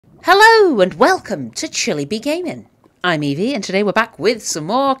Hello and welcome to Chili Bee Gaming. I'm Evie and today we're back with some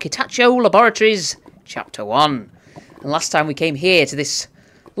more Laboratories Chapter 1. And last time we came here to this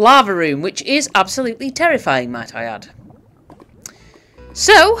lava room, which is absolutely terrifying, might I add.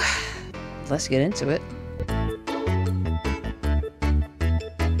 So, let's get into it.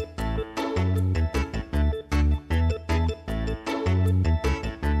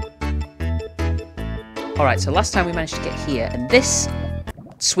 Alright, so last time we managed to get here, and this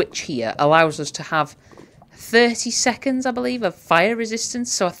switch here allows us to have 30 seconds, I believe, of fire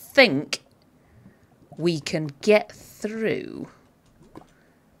resistance. So I think we can get through.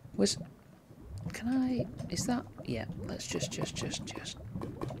 Is that? Yeah, let's just. I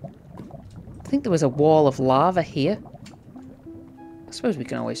think there was a wall of lava here. I suppose we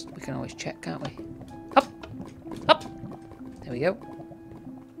can always check, can't we? Up. There we go.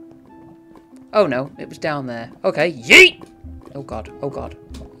 Oh no, it was down there. Okay, yeet! Oh god.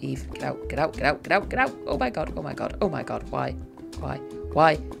 Eve, get out. Oh my god. Why?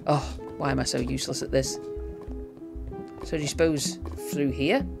 Oh, why am I so useless at this? So do you suppose through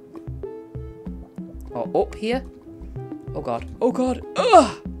here? Or up here? Oh god.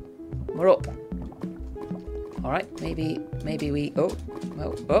 Ugh! We're up. Alright, maybe we... Oh,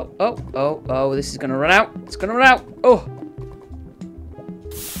 this is gonna run out. It's gonna run out. Oh!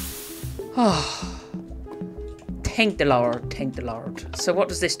 Thank the Lord. So what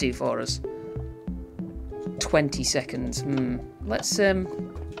does this do for us? 20 seconds. Let's, I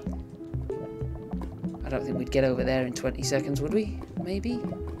don't think we'd get over there in 20 seconds, would we? Maybe?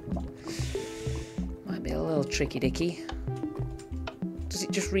 Might be a little tricky-dicky. Does it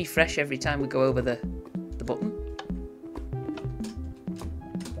just refresh every time we go over the button?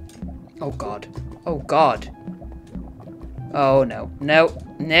 Oh god. Oh no.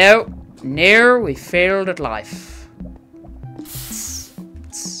 No, we failed at life.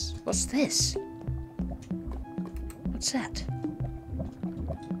 What's this? What's that?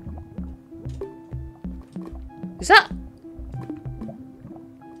 Is that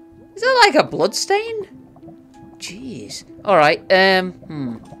like a blood stain? Jeez. Alright,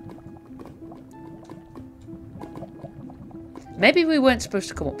 maybe we weren't supposed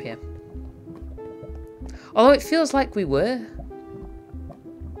to come up here. Although it feels like we were.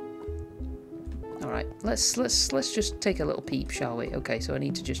 Alright, let's just take a little peep, shall we? Okay, so I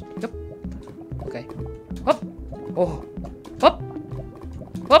need to just... Yep. Okay. Up! Oh! Up!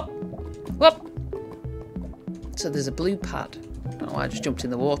 So there's a blue pad. I don't know why I just jumped in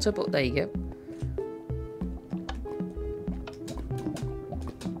the water, but there you go.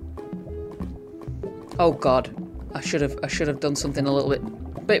 Oh god. I should have done something a little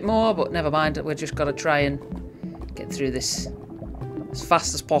bit more, but never mind. We've just got to try and get through this as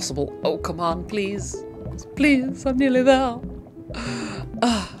fast as possible. Oh, come on, please. Please, I'm nearly there.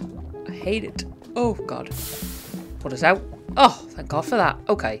 I hate it. Oh, God. Put us out. Oh, thank God for that.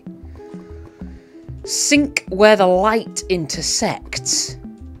 Okay. Sink where the light intersects.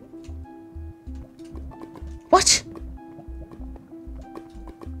 What?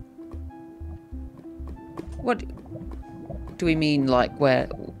 What do we mean, like, where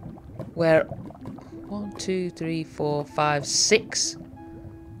 1, 2, 3, 4, 5, 6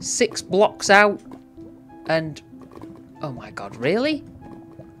 blocks out, and oh my god, really?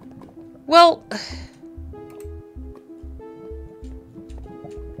 Well,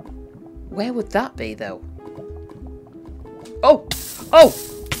 where would that be though? Oh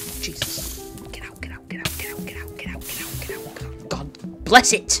Jesus, get out, God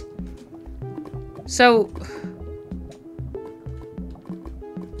bless it. So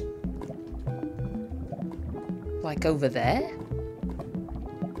like over there?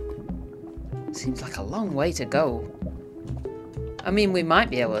 Seems like a long way to go. I mean, we might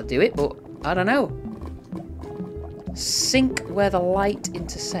be able to do it, but I don't know. Sink where the light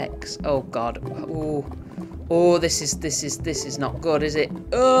intersects. Oh god. Oh, this is not good, is it?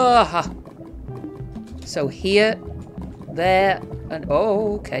 Ugh. So here, there, and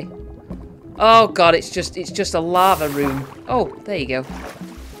oh, okay. Oh god, it's just a lava room. Oh, there you go.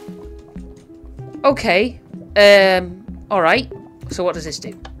 Okay. Alright. So what does this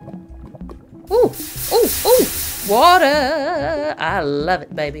do? Ooh! Water! I love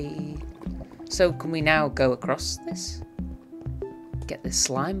it, baby. So can we now go across this? Get this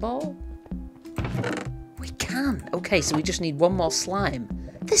slime ball? We can. Okay, so we just need one more slime.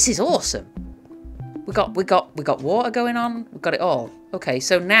 This is awesome. We got water going on. We've got it all. Okay,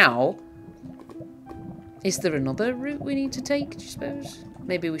 so now, is there another route we need to take, do you suppose?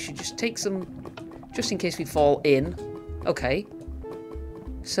 Maybe we should just take some, just in case we fall in. Okay.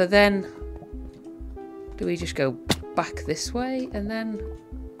 So then, do we just go back this way and then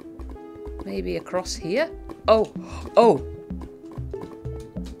Maybe across here? Oh! Oh!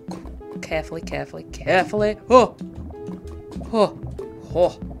 Carefully, carefully, carefully. Oh! Oh!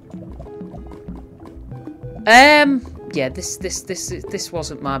 Oh! Yeah, this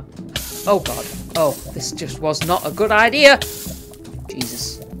wasn't my... Oh, God. Oh, this just was not a good idea.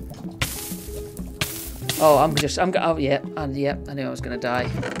 Jesus. Oh, oh, yeah, and yeah, I knew I was going to die.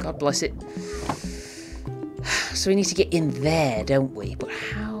 God bless it. So we need to get in there, don't we? But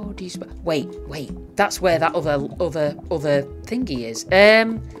how do you... Wait, that's where that other thingy is.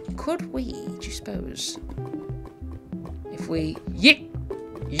 Could we, do you suppose? If we... Yeet!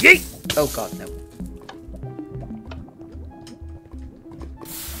 Yeet! Oh, God, no.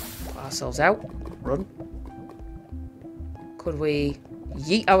 Put ourselves out. Run. Could we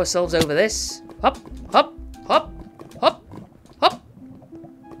yeet ourselves over this? Hop, hop, hop, hop, hop.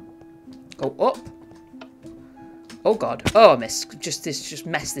 Go up. Oh, God. Oh, I missed. Just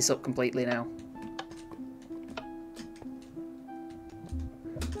messed this up completely now.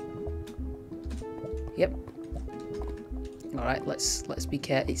 Yep. All right, let's be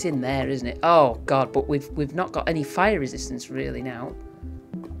careful. It's in there, isn't it? Oh, God, but we've not got any fire resistance really now.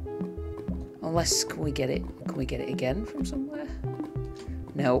 Unless, can we get it? Can we get it again from somewhere?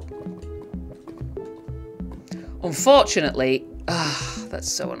 No. Unfortunately, that's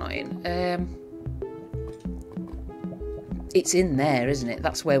so annoying. It's in there, isn't it?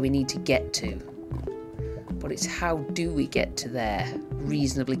 That's where we need to get to. But it's how do we get to there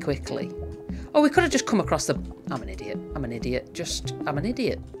reasonably quickly? Oh, we could have just come across the... I'm an idiot. I'm an idiot. I'm an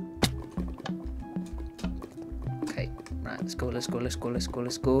idiot. Okay, right, let's go, let's go, let's go, let's go,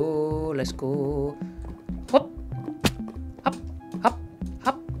 let's go, let's go. Hop! Hop! Hop!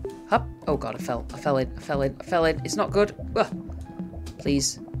 Hop! Hop! Oh, God, I fell in. It's not good. Ugh.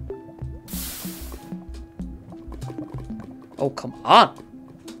 Please. Oh, come on.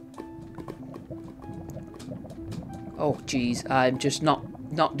 Oh, jeez. I'm just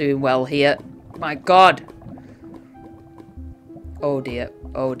not doing well here. My God. Oh, dear.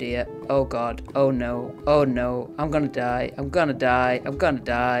 Oh, dear. Oh, God. Oh, no. Oh, no. I'm gonna die. I'm gonna die. I'm gonna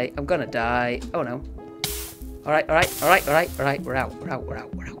die. I'm gonna die. Oh, no. All right, all right, all right, all right, all right. We're out. We're out. We're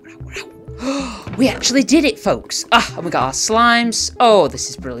out. We're out. We're out. We're out. We actually did it, folks. Ah, and we got our slimes. Oh, this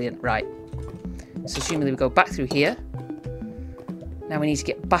is brilliant. Right. So, assuming we go back through here. Now we need to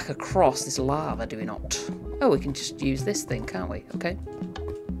get back across this lava, do we not? Oh, we can just use this thing, can't we? Okay.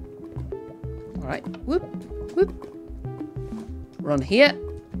 Alright. Whoop, whoop. Run here.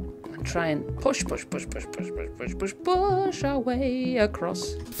 And try and push our way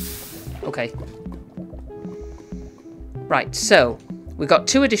across. Okay. Right, so we've got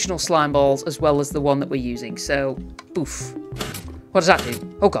 2 additional slime balls as well as the one that we're using. So, boof. What does that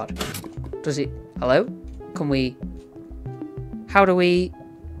do? Oh, God. Does it... Hello? Can we... How do we...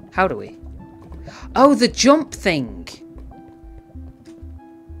 Oh, the jump thing.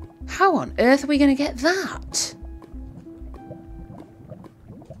 How on earth are we going to get that?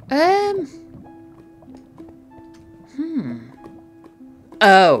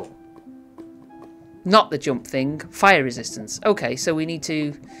 Oh. Not the jump thing. Fire resistance. Okay, so we need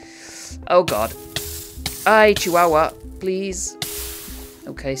to... Oh, God. Aye, Chihuahua, please.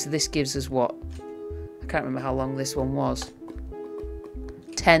 Okay, so this gives us what? I can't remember how long this one was.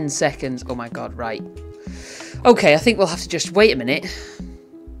 10 seconds. Oh, my God, right. Okay, I think we'll have to just wait a minute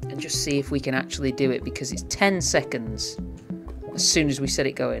and just see if we can actually do it because it's 10 seconds as soon as we set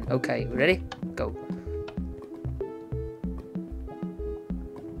it going. Okay, we ready? Go.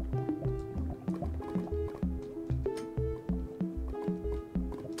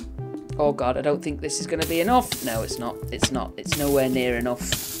 Oh, God, I don't think this is going to be enough. No, it's not. It's not. It's nowhere near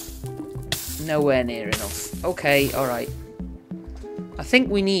enough. Nowhere near enough. Okay, all right. I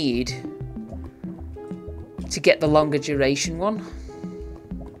think we need to get the longer duration one.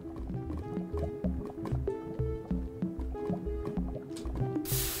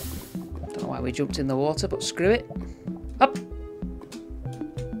 Don't know why we jumped in the water, but screw it. Up.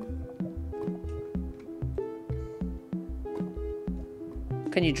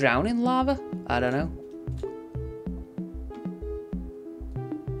 Can you drown in lava? I don't know.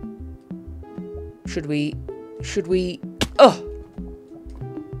 Should we... Oh!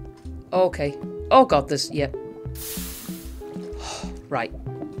 Okay. Oh, God, there's... Yep. Right.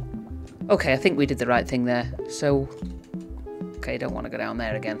 Okay, I think we did the right thing there. So... Okay, don't want to go down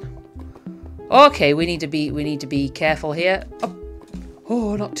there again. Okay, we need to be careful here. Oh,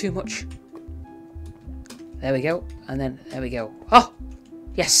 oh, not too much. There we go. And then, there we go. Oh!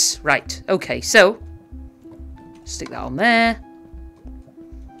 Yes, right. Okay, so... Stick that on there.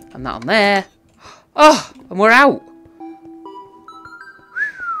 And that on there. Oh! And we're out!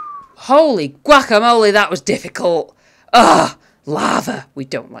 Holy guacamole, that was difficult. Ugh, lava. We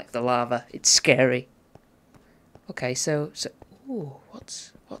don't like the lava. It's scary. Okay, so ooh,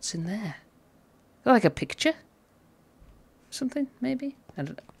 what's in there? Is that like a picture? Something, maybe? I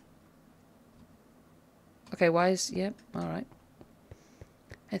don't know. Okay, yep, alright.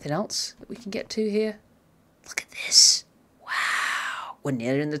 Anything else that we can get to here? Look at this. Wow. We're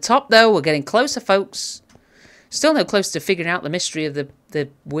nearly in the top, though. We're getting closer, folks. Still no close to figuring out the mystery of the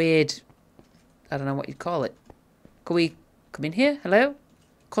weird... I don't know what you'd call it. Can we come in here? Hello?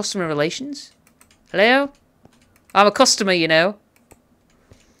 Customer relations? Hello? I'm a customer, you know.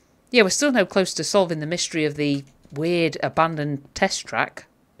 Yeah, we're still no close to solving the mystery of the weird abandoned test track.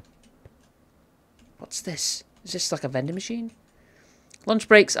 What's this? Is this like a vending machine? Lunch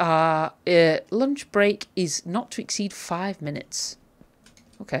breaks are... lunch break is not to exceed 5 minutes.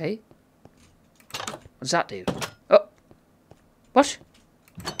 Okay. What does that do? Oh. What?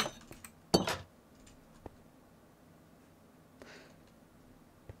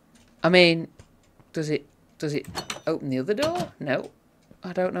 I mean, does it open the other door? No.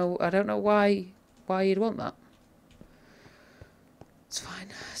 I don't know why you'd want that. It's fine.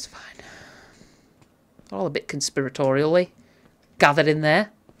 It's fine. All a bit conspiratorially gathered in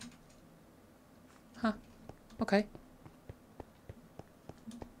there. Huh. Okay.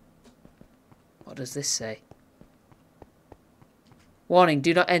 What does this say? Warning,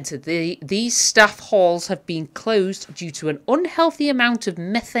 do not enter. These staff halls have been closed due to an unhealthy amount of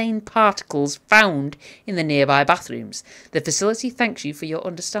methane particles found in the nearby bathrooms. The facility thanks you for your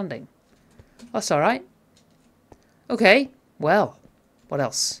understanding. That's alright. Okay, well, what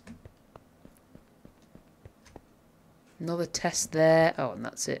else? Another test there. Oh, and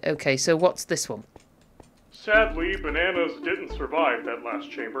that's it. Okay, so what's this one? Sadly, Bananas didn't survive that last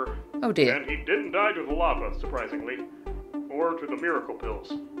chamber. Oh dear. And he didn't die to the lava, surprisingly. Or to the miracle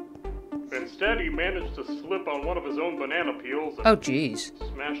pills. Instead, he managed to slip on one of his own banana peels and jeez.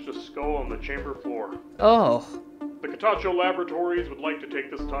 Smashed his skull on the chamber floor. Oh. The Katacho Laboratories would like to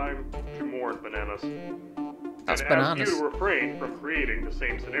take this time to mourn Bananas. That's and bananas. ask you to refrain from creating the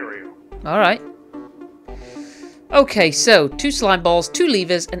same scenario. Alright. Okay, so 2 slime balls, 2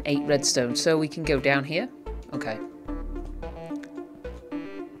 levers, and 8 redstone. So we can go down here. Okay.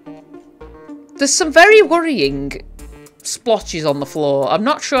 There's some very worrying splotches on the floor. I'm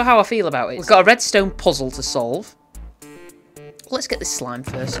not sure how I feel about it. We've got a redstone puzzle to solve. Let's get this slime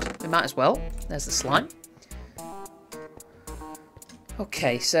first. We might as well. There's the slime.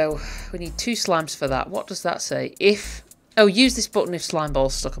 Okay, so we need 2 slimes for that. What does that say? If... Oh, use this button if slime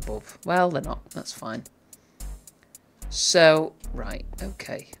balls stuck above. Well, they're not. That's fine. So, right.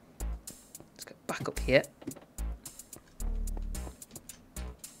 Okay. Let's go back up here.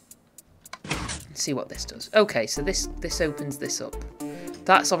 See what this does. Okay, so this opens this up.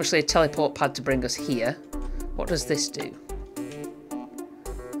 That's obviously a teleport pad to bring us here. What does this do?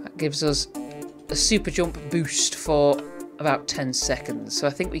 That gives us a super jump boost for about 10 seconds. So I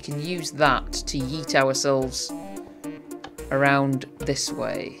think we can use that to yeet ourselves around this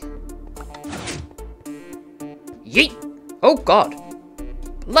way. Yeet! Oh god!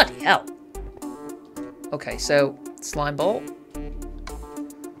 Bloody hell! Okay, so slime ball.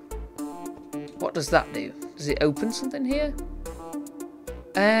 What does that do? Does it open something here?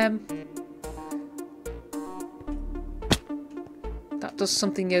 That does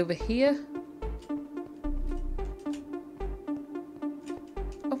something over here.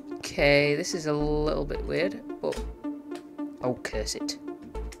 Okay, this is a little bit weird, but... Oh, curse it.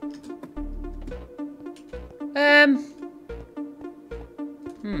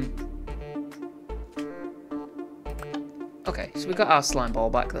 Okay, so we got our slime ball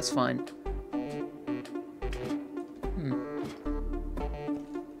back, that's fine.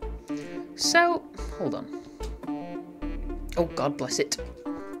 So, hold on. Oh, God bless it.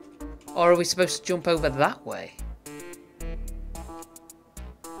 Or are we supposed to jump over that way?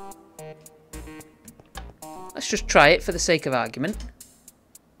 Let's just try it for the sake of argument.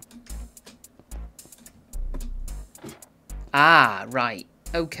 Ah, right.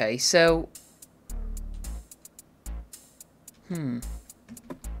 Okay, so...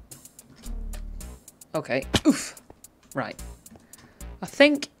 Okay. Oof. Right. I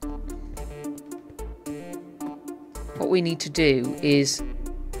think... what we need to do is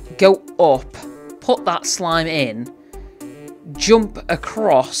go up, put that slime in, jump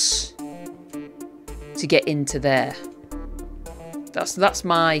across to get into there. That's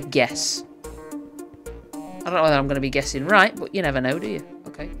my guess. I don't know whether I'm going to be guessing right, but you never know, do you?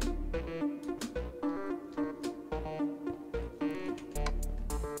 Okay.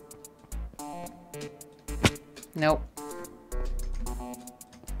 Nope.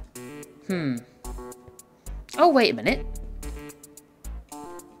 Oh, wait a minute.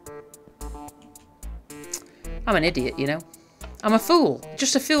 I'm an idiot, you know. I'm a fool.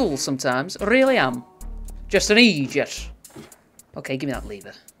 Just a fool sometimes. I really am. Just an idiot. Okay, give me that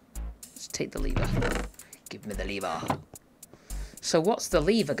lever. Let's take the lever. Give me the lever. So what's the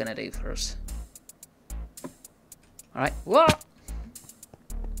lever going to do for us? Alright. What?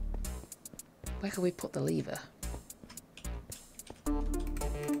 Where can we put the lever?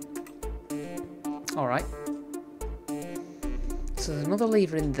 Alright. So there's another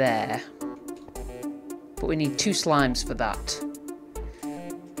lever in there. But we need 2 slimes for that.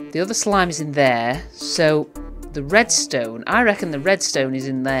 The other slime is in there. So the redstone, I reckon the redstone is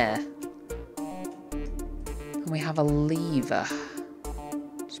in there. And we have a lever.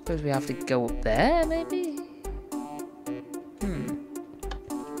 Suppose we have to go up there, maybe?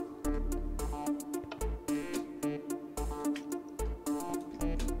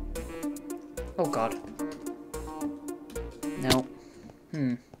 Oh god. No.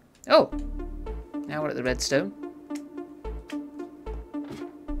 Oh! Now we're at the redstone.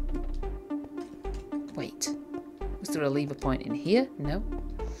 Wait. Was there a lever point in here? No.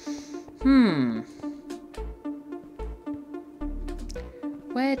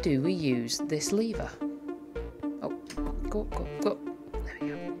 Where do we use this lever? Oh, go, go, go. There we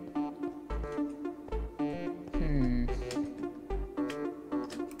go.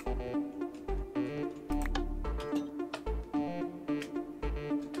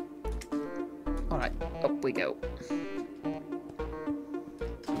 Alright, up we go.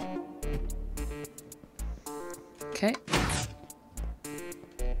 Okay.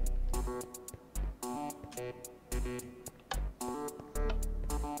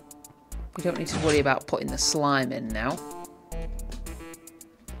 We don't need to worry about putting the slime in now.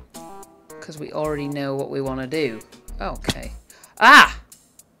 Because we already know what we want to do. Okay. Ah!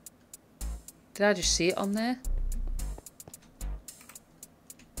 Did I just see it on there?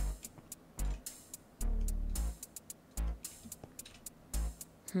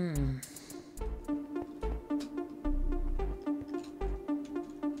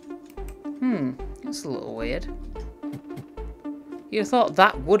 That's a little weird. You thought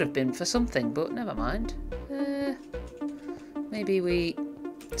that would have been for something, but never mind. Maybe we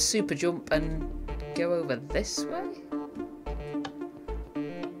super jump and go over this way?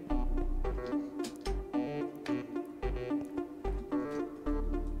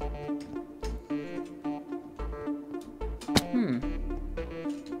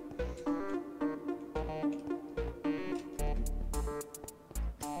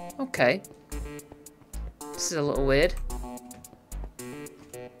 Okay. This is a little weird.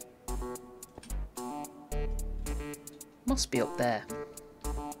 Must be up there.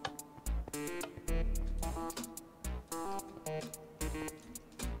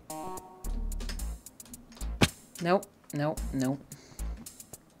 Nope, nope, nope.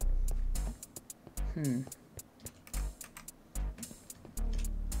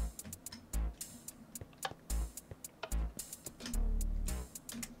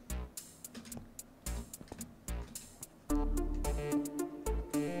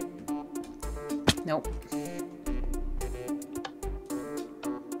 Nope.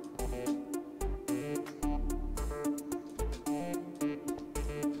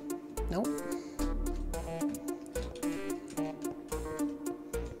 Nope.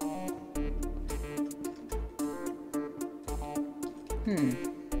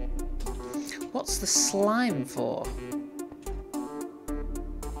 What's the slime for?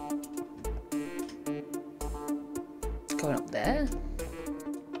 Going up there?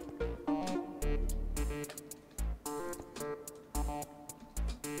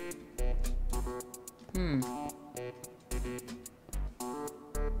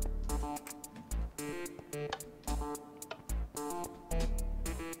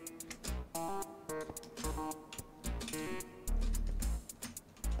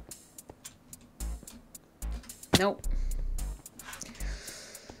 Nope.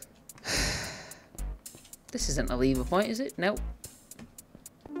 This isn't a lever point, is it? Nope.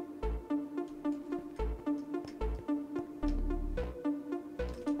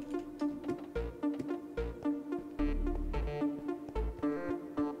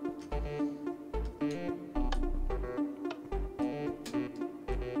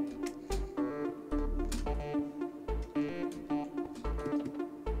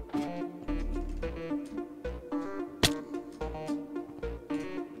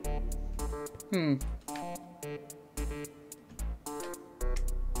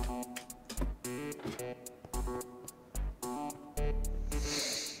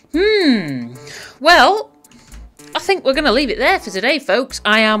 Well, I think we're going to leave it there for today, folks.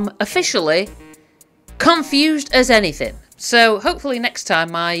 I am officially confused as anything. So hopefully next time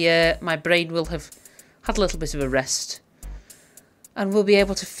my brain will have had a little bit of a rest. And we'll be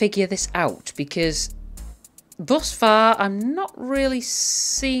able to figure this out. Because thus far, I'm not really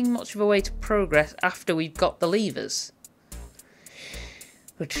seeing much of a way to progress after we've got the levers.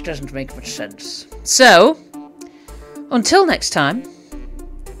 Which doesn't make much sense. So, until next time,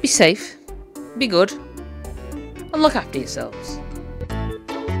 be safe, be good, and look after yourselves.